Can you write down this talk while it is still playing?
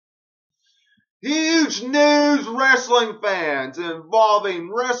Huge news, wrestling fans,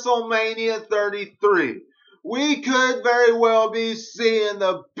 involving WrestleMania 33. We could very well be seeing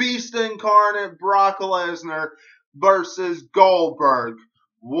the Beast Incarnate Brock Lesnar versus Goldberg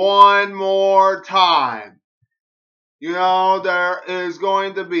one more time. You know, there is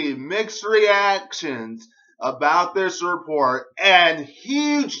going to be mixed reactions about this report and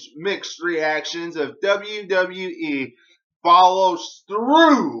huge mixed reactions if WWE follows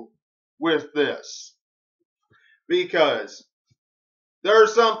through with this. Because there are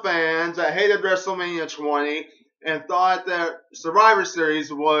some fans that hated WrestleMania 20 and thought that Survivor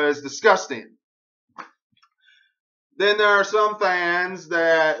Series was disgusting. Then there are some fans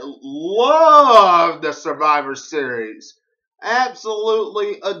that loved the Survivor Series,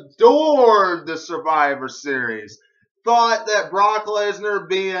 absolutely adored the Survivor Series, thought that Brock Lesnar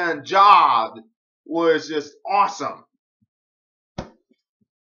being jobbed was just awesome.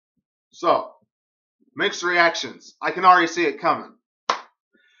 So, mixed reactions. I can already see it coming.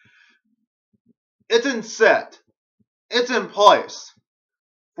 It's in set. It's in place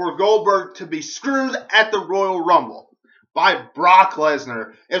for Goldberg to be screwed at the Royal Rumble by Brock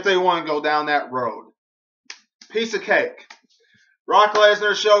Lesnar if they want to go down that road. Piece of cake. Brock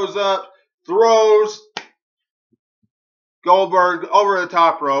Lesnar shows up, throws Goldberg over the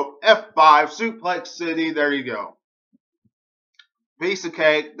top rope, F5, Suplex City, there you go. Piece of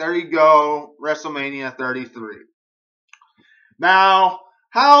cake, there you go, WrestleMania 33. Now,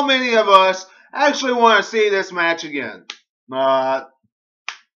 how many of us actually want to see this match again?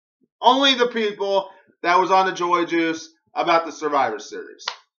 Only the people that was on the Joy Juice about the Survivor Series.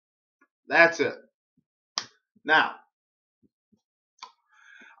 That's it. Now,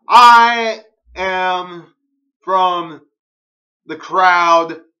 I am from the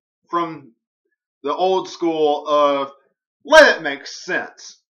crowd, from the old school of let it make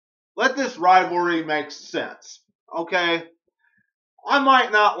sense. Let this rivalry make sense. Okay? I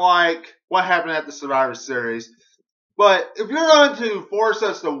might not like what happened at the Survivor Series, but if you're going to force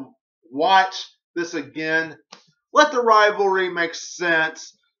us to watch this again, let the rivalry make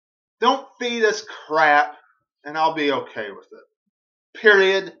sense. Don't feed us crap, and I'll be okay with it.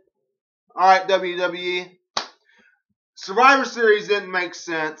 Period. Alright, WWE. Survivor Series didn't make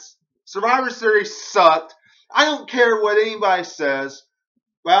sense. Survivor Series sucked. I don't care what anybody says,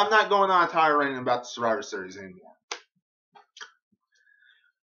 but I'm not going on a tirade about the Survivor Series anymore.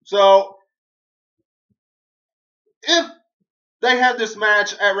 So, if they have this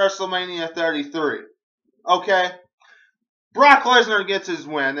match at WrestleMania 33, okay, Brock Lesnar gets his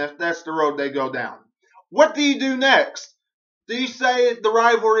win if that's the road they go down. What do you do next? Do you say the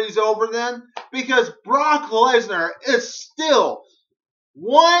rivalry's over then? Because Brock Lesnar is still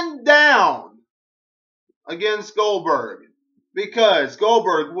one down against Goldberg, because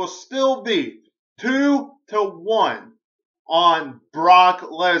Goldberg will still be 2-1 on Brock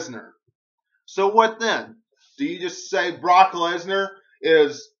Lesnar. So what then? Do you just say Brock Lesnar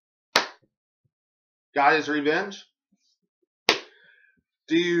is got his revenge?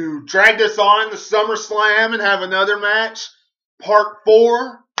 Do you drag this on to SummerSlam and have another match? Part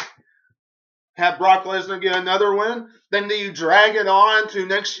 4? Have Brock Lesnar get another win? Then do you drag it on to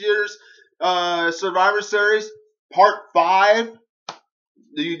next year's Survivor Series, Part 5?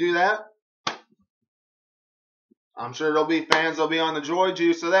 Do you do that? I'm sure there'll be fans that'll be on the joy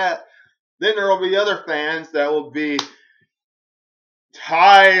juice of that. Then there will be other fans that will be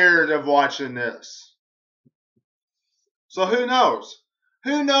tired of watching this. So who knows?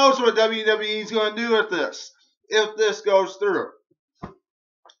 Who knows what WWE is going to do with this, if this goes through?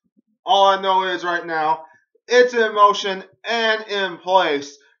 All I know is right now, it's in motion and in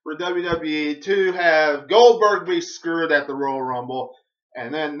place for WWE to have Goldberg be screwed at the Royal Rumble,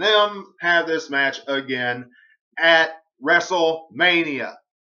 and then them have this match again at WrestleMania.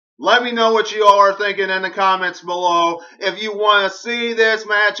 Let me know what you all are thinking in the comments below. If you want to see this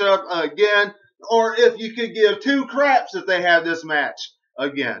matchup again, or if you could give 2 craps if they have this match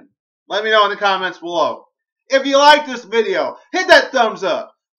again. Let me know in the comments below. If you like this video, hit that thumbs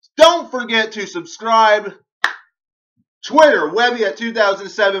up. Don't forget to subscribe. Twitter, Webby at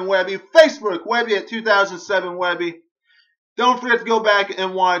 2007 Webby. Facebook, Webby at 2007 Webby. Don't forget to go back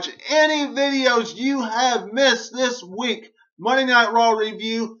and watch any videos you have missed this week. Monday Night Raw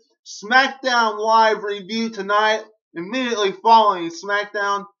review, SmackDown Live review tonight, immediately following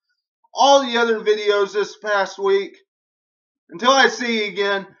SmackDown. All the other videos this past week. Until I see you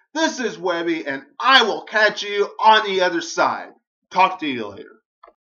again, this is Webby, and I will catch you on the other side. Talk to you later.